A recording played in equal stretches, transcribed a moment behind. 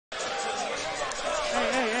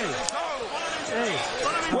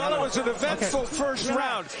was an eventful first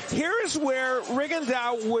round. Here is where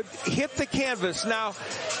Rigondeaux would hit the canvas. Now,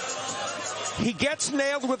 he gets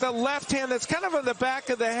nailed with a left hand that's kind of on the back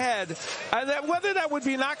of the head. And that, whether that would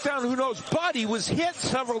be knocked down, who knows. But he was hit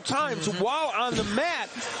several times while on the mat,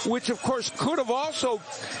 which, of course, could have also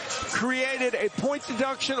created a point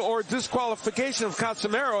deduction or disqualification of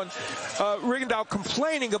Casimero. And Rigondeaux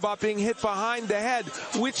complaining about being hit behind the head,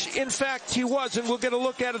 which, in fact, he was. And we'll get a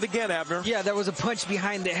look at it again, Abner. Yeah, there was a punch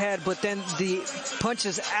behind the head, but then the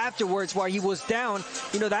punches afterwards while he was down,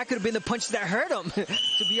 you know, that could have been the punches that hurt him,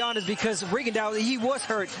 to be honest, because Rigondeaux, he was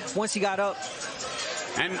hurt once he got up.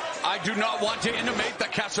 And I do not want to intimate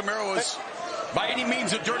that Casimero is by any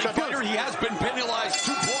means a dirty fighter. He has been penalized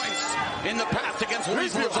 2 points in the past against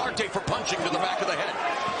Luis Lazarte for punching to the back of the head.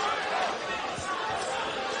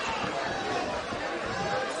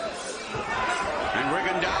 And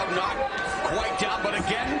Rigondeaux not quite down, but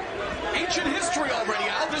again, ancient history already,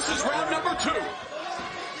 Al. This is round number 2.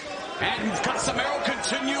 And Casimero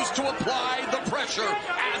continues to apply the pressure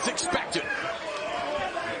as expected.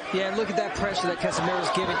 Yeah, and look at that pressure that Casimero's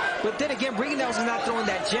giving. But then again, Rigondeaux is not throwing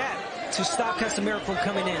that jab to stop Casimero from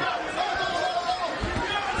coming in.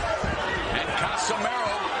 And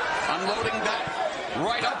Casimero unloading that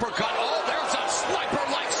right uppercut. Oh, there's a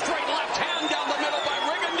sniper-like straight left hand down the middle by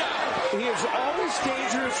Rigondeaux. He is always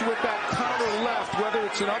dangerous with that counter left, whether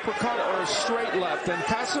it's an uppercut or a straight left. And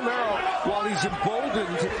Casimero, while he's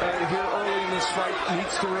emboldened here early in this fight,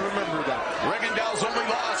 needs to remember that. Rigondeaux's only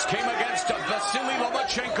loss came against Vasily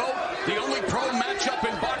Lomachenko, the only pro matchup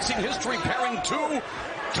in boxing history pairing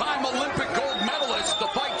two-time Olympic gold medalists. The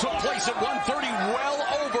fight took place at 130, well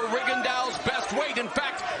over Rigondeaux's best weight. In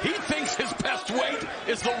fact, he thinks his best weight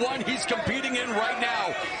is the one he's competing in right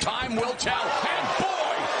now. Time will tell. And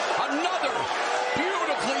boy, another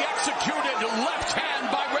beautifully executed left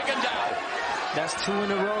hand by Rigondeaux. That's 2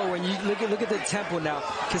 in a row. And you look at the tempo now.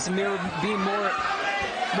 Casimero being more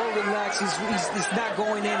relaxed. He's not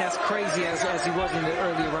going in as crazy as he was in the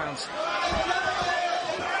early rounds.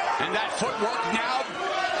 And that footwork now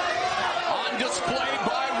on display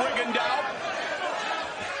by Rigondeaux.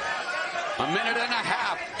 A minute and a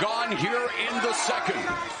half gone here in the second.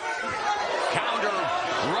 Counter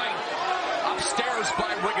right upstairs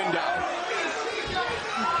by Rigondeaux.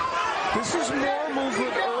 This is more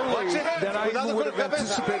movement early than I even would have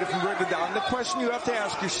anticipated from Rigondeaux. And the question you have to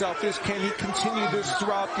ask yourself is, can he continue this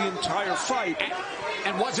throughout the entire fight?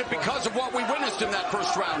 And was it because of what we witnessed in that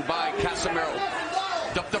first round by Casimero?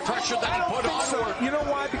 The pressure that he put on? So. You know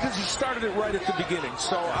why? Because he started it right at the beginning.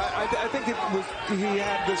 So I think it was he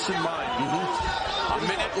had this in mind. A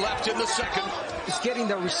minute left in the second. He's getting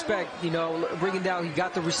the respect, you know. Rigondeaux, he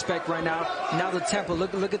got the respect right now. Now the tempo,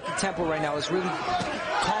 look at the tempo right now. It's really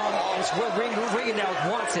calm. It's what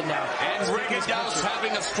Rigondeaux wants it now. And Rigondeaux's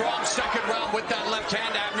having a strong second round with that left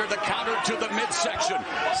hand after the counter to the midsection.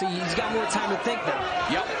 See, he's got more time to think now.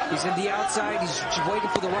 Yep. He's in the outside. He's waiting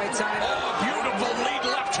for the right time. Oh, beautiful lead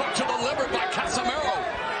left hook to the liver by Casimero.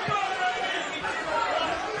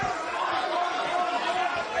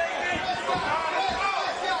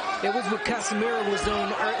 It was what Casimero was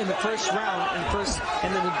doing in the first round, and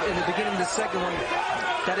then in the beginning of the second one,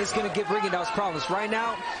 that is going to give Rigondeaux problems. Right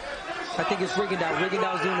now, I think it's Rigondeaux.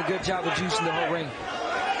 Rigondeaux's doing a good job of juicing the whole ring.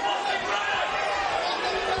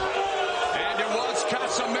 And it was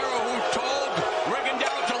Casimero who told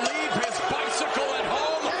Rigondeaux to leave his bicycle at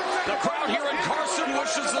home. The crowd here in Carson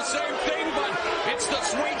wishes the same thing, but it's the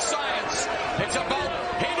sweet science. It's about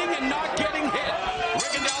hitting and not getting hit.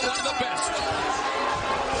 Rigondeaux, one of the best.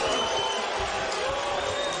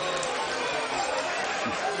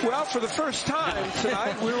 Well, for the first time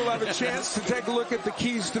tonight, we will have a chance to take a look at the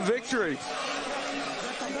keys to victory.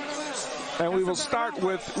 And we will start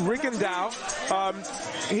with Rigondeaux.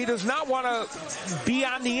 He does not want to be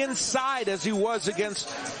on the inside as he was against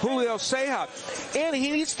Julio Ceja. And he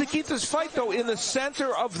needs to keep this fight, though, in the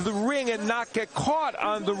center of the ring and not get caught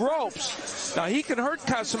on the ropes. Now, he can hurt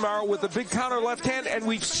Casimero with a big counter left hand, and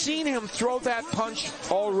we've seen him throw that punch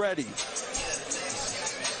already.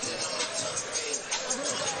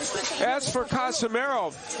 As for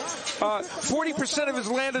Casimero, 40% of his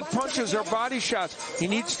landed punches are body shots. He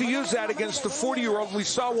needs to use that against the 40-year-old. We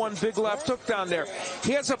saw one big left hook down there.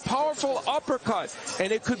 He has a powerful uppercut,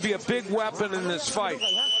 and it could be a big weapon in this fight.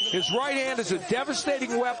 His right hand is a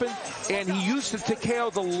devastating weapon, and he used it to KO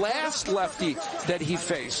the last lefty that he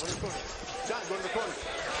faced.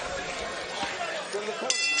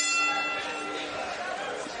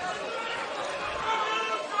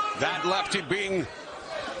 That lefty being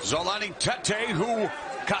Zolani Tete, who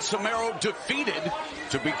Casimero defeated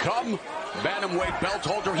to become bantamweight belt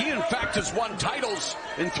holder. He, in fact, has won titles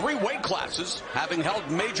in 3 weight classes, having held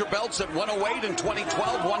major belts at 108 in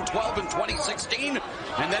 2012, 112 in 2016,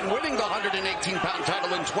 and then winning the 118-pound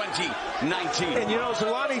title in 2019. And, you know,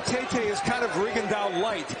 Zolani Tete is kind of Rigondeaux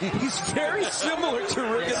light. He's very similar to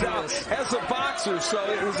Rigondeaux as a boxer, so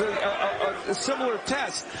it was a similar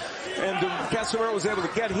test. And Casimero was able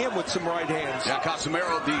to get him with some right hands. Yeah,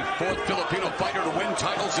 Casimero, the 4th Filipino fighter to win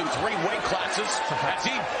titles in 3 weight classes, as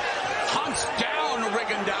he hunts down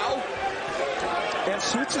Rigondeaux. And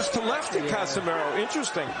switches to lefty, Casimero.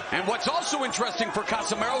 Interesting. And what's also interesting for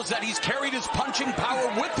Casimero is that he's carried his punching power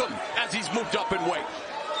with him as he's moved up in weight.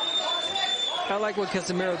 I like what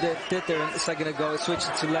Casimero did there a second ago,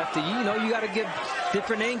 switching to lefty. You know, you got to give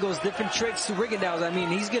different angles, different tricks to Rigondeaux. I mean,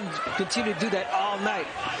 he's going to continue to do that all night.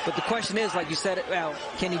 But the question is, like you said, Al,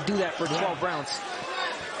 can he do that for 12 rounds?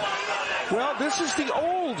 Well, this is the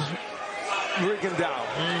old Rigondeaux,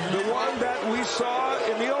 the one that we saw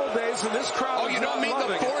in the old days, and this crowd. Oh, you don't mean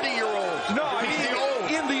the 40-year-old? No, I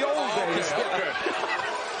mean in the old days. Okay.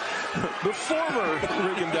 The former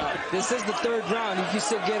Rigondeaux. This is the 3rd round. You can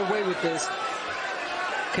still get away with this.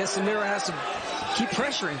 Casimero has to keep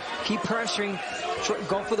pressuring,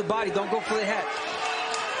 go for the body, don't go for the head.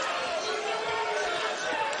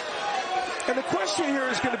 And the question here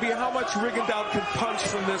is going to be how much Rigondeaux can punch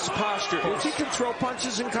from this posture. If he can throw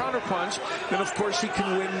punches and counterpunch, then of course he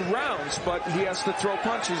can win rounds, but he has to throw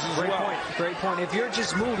punches as well. Great point. If you're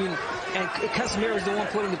just moving and Casimero is the one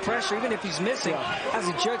putting the pressure, even if he's missing, as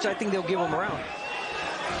a judge, I think they'll give him a round.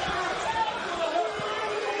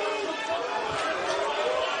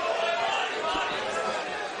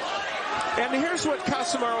 And here's what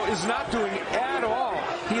Casimero is not doing at all.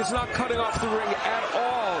 He is not cutting off the ring at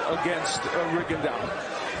all against Rigondeaux.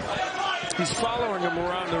 He's following him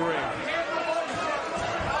around the ring.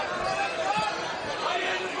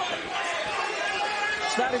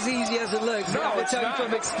 It's not as easy as it looks. No, I can tell not. you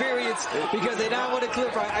from experience, because they don't want to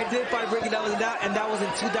clip. I did fight Rigondeaux, and that was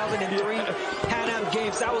in 2003 Pan Am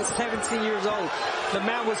Games. I was 17 years old. The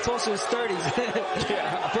man was close to his 30s.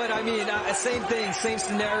 Yeah. But I mean, same thing, same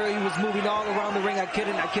scenario. He was moving all around the ring. I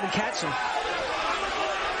couldn't catch him.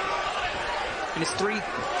 And it's three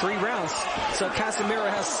rounds. So Casimero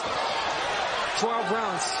has 12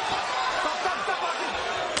 rounds.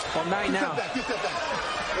 Well, 9 now.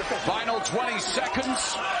 Final 20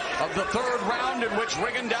 seconds of the 3rd round, in which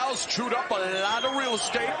Rigondeaux's chewed up a lot of real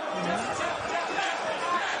estate.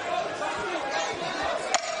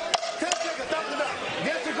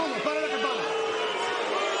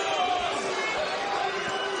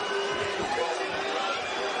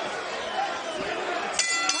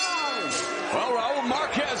 Well, Raul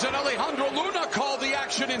Marquez and Alejandro Luna call the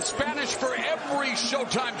action in Spanish for every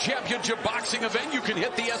Showtime Championship boxing event. You can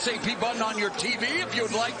hit the SAP button on your TV if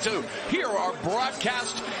you'd like to hear our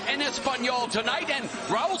broadcast in Espanol tonight. And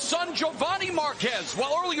Raul's son, Giovanni Marquez,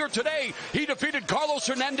 well, earlier today, he defeated Carlos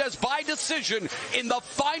Hernandez by decision in the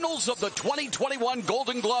finals of the 2021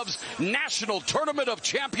 Golden Gloves National Tournament of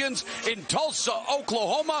Champions in Tulsa,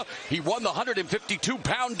 Oklahoma. He won the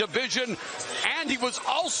 152-pound division, and he was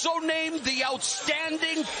also named the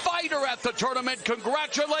outstanding fighter at the tournament.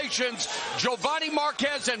 Congratulations, Giovanni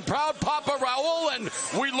Marquez and proud Papa Raul, and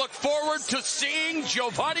we look forward to seeing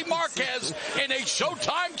Giovanni Marquez in a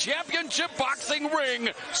Showtime Championship boxing ring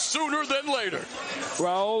sooner than later.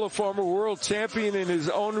 Raul, a former world champion in his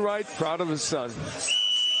own right, proud of his son.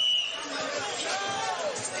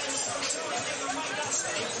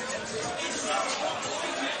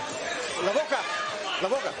 La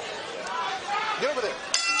boca. Get over there.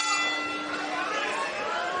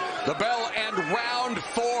 The bell and round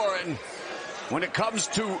 4, and when it comes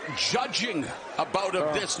to judging a bout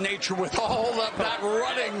of this nature with all of that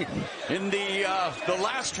running in the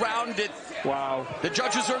last round, Wow. The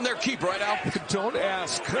judges earn their keep, right, Al? Don't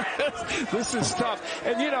ask. This is tough.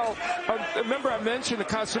 And, you know, remember I mentioned that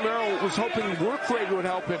Casimero was hoping work rate would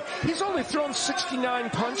help him. He's only thrown 69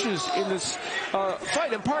 punches in this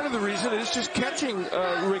fight, and part of the reason is just catching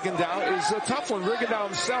Rigondeaux is a tough one. Rigondeaux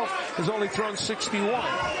himself has only thrown 61.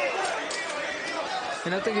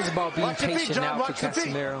 And I think it's about being patient now for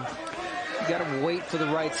Casimero. You got to wait for the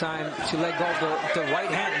right time to let go of the right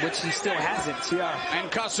hand, which he still hasn't. Yeah. And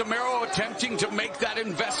Casimero attempting to make that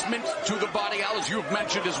investment to the body, Al, as you've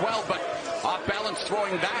mentioned as well, but off balance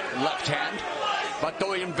throwing that left hand. But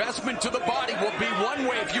the investment to the body will be one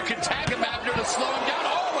way if you can tag him, Abner, to slow him down.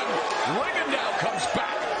 Oh, and Rigondeaux comes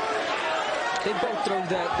back. They both throw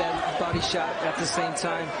that body shot at the same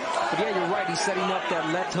time. But yeah, you're right. He's setting up that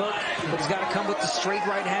left hook, but he's got to come with the straight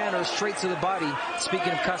right hand or straight to the body.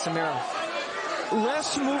 Speaking of Casimero.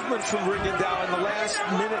 less movement from Rigondeaux in the last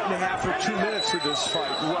minute and a half or 2 minutes of this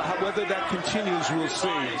fight. Whether that continues, we'll see.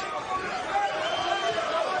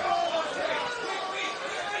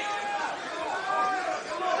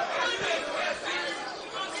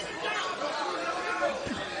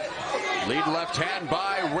 Lead left hand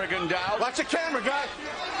by Rigondeaux. Watch the camera, guy.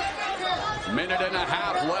 Minute and a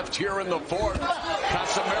half left here in the fourth.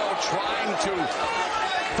 Casimero trying to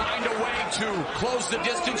find a way to close the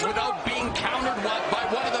distance without being countered by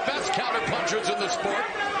one of the best counter punchers in the sport.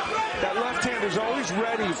 That left hand is always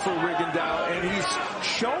ready for Rigondeaux, and he's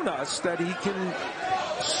shown us that he can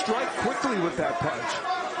strike quickly with that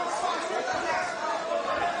punch.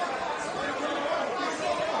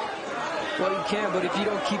 Well, you can, but if you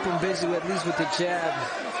don't keep him busy, at least with the jab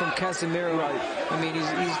from Casimero, I mean,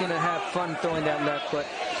 he's going to have fun throwing that left, but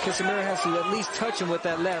Casimero has to at least touch him with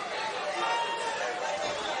that left.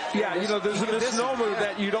 Yeah, you know, there's a misnomer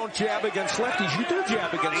that you don't jab against lefties. You do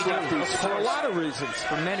jab against lefties for a lot of reasons.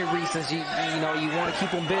 For many reasons, you know, you want to keep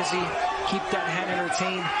them busy, keep that hand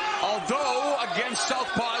entertained. Although, against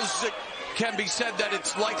southpaws, it can be said that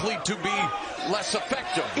it's likely to be less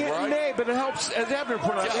effective, right? It may, but it helps, as Abner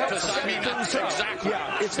put on, Yeah, because I mean, that's exactly.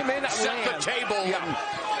 Yeah, it may not set land. the table. Yeah.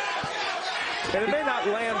 And it may not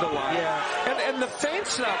land a lot. Yeah. And the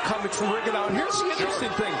feints now coming from Rigondeaux. And here's the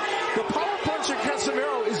interesting thing. The power puncher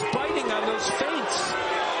Casimero is biting on those feints.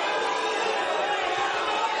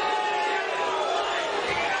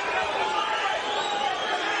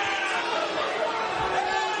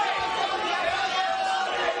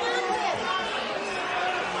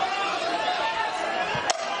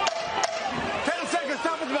 Seconds,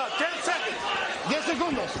 stop it about 10 seconds. 10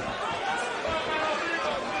 segundos.